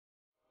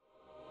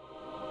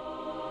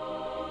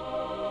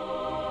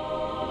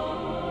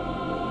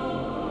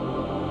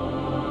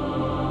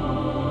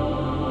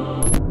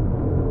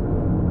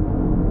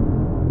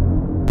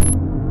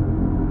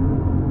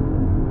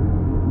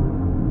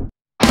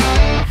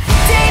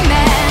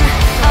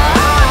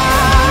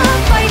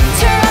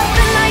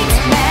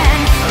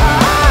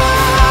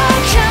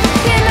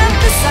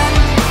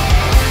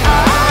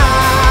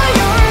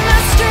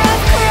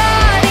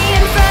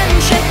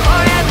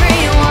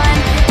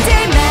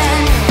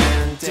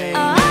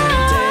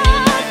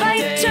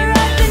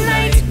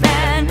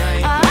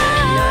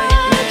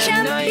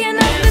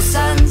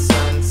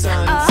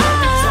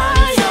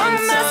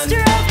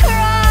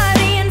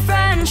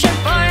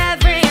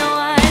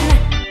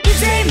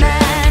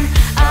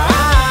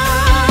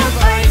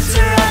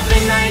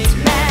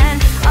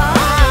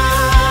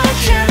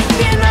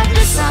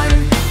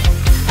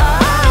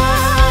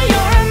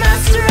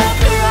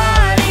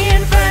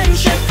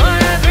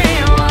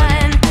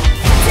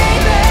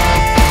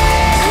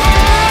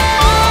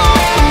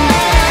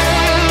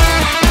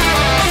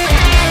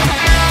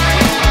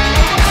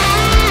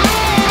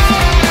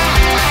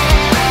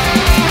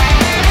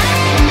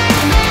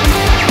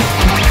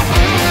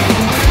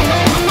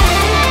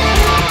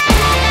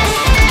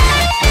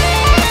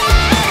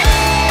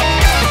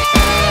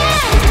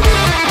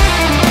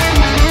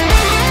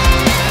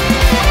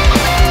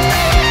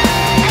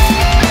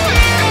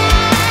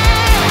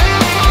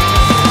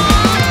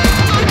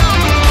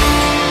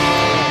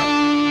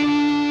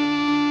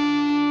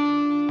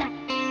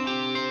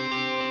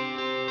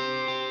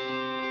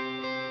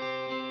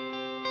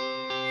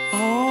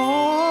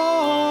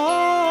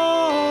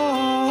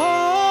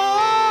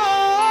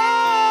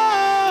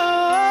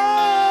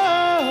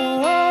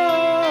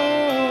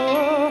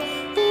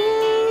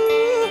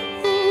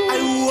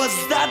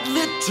That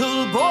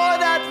little boy,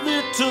 that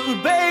little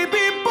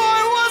baby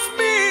boy was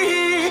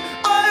me.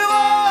 I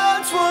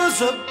once was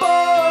a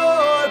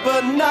boy,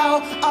 but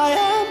now I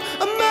am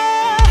a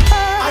man.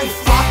 I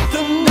fought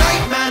the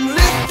night man,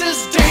 lived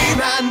as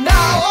Dayman.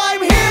 Now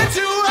I'm here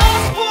to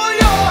ask for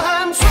your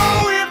hand. So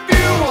if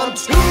you want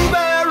to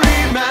marry,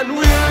 man,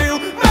 will you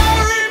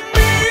marry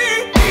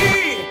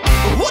me?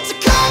 Won't you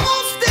come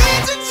on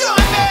stage and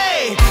join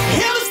me?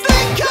 Hear this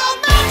thing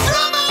called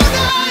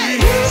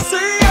matrimony.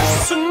 Say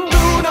yes and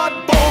do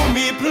not bore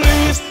me,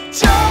 please.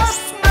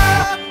 Just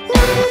marry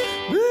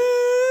me.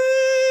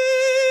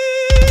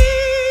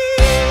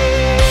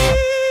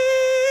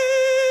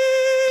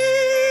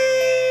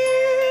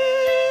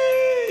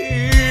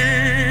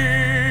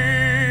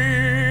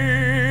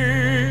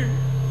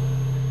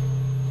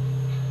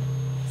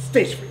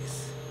 Stage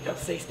freeze. You don't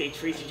say stage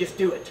freeze, you just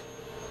do it.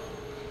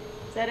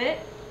 Is that it?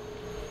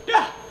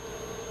 Yeah.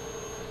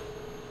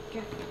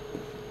 Okay.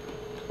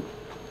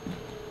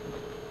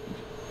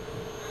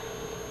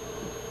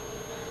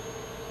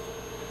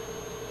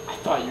 I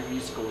thought your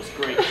musical was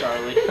great,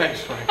 Charlie. Thanks,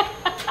 Frank.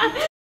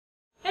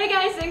 Hey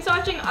guys, thanks for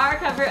watching our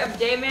cover of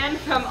Dayman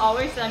from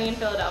Always Sunny in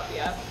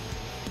Philadelphia.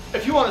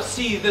 If you want to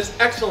see this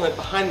excellent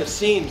behind the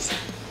scenes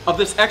of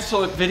this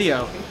excellent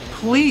video,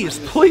 please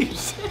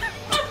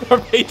our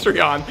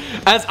Patreon.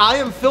 As I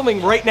am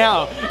filming right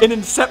now in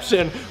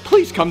Inception,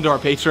 please come to our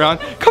Patreon.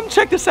 Come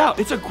check this out.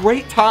 It's a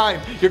great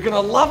time. You're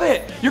gonna love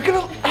it. You're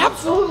gonna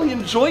absolutely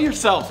enjoy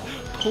yourself.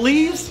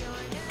 Please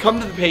come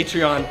to the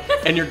Patreon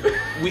and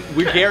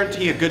we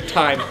guarantee a good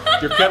time.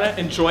 You're gonna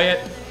enjoy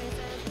it.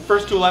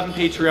 First to 11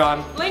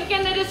 Patreon. Link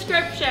in the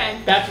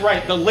description. That's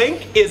right. The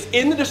link is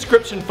in the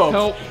description, folks.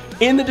 Help.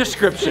 In the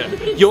description.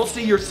 You'll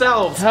see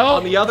yourselves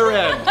on the other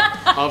end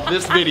of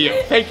this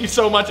video. Thank you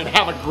so much and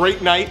have a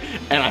great night,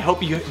 and I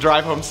hope you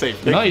drive home safe.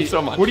 Thank you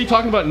so much. What are you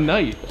talking about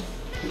night?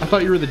 I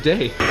thought you were the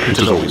day. It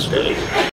is always day.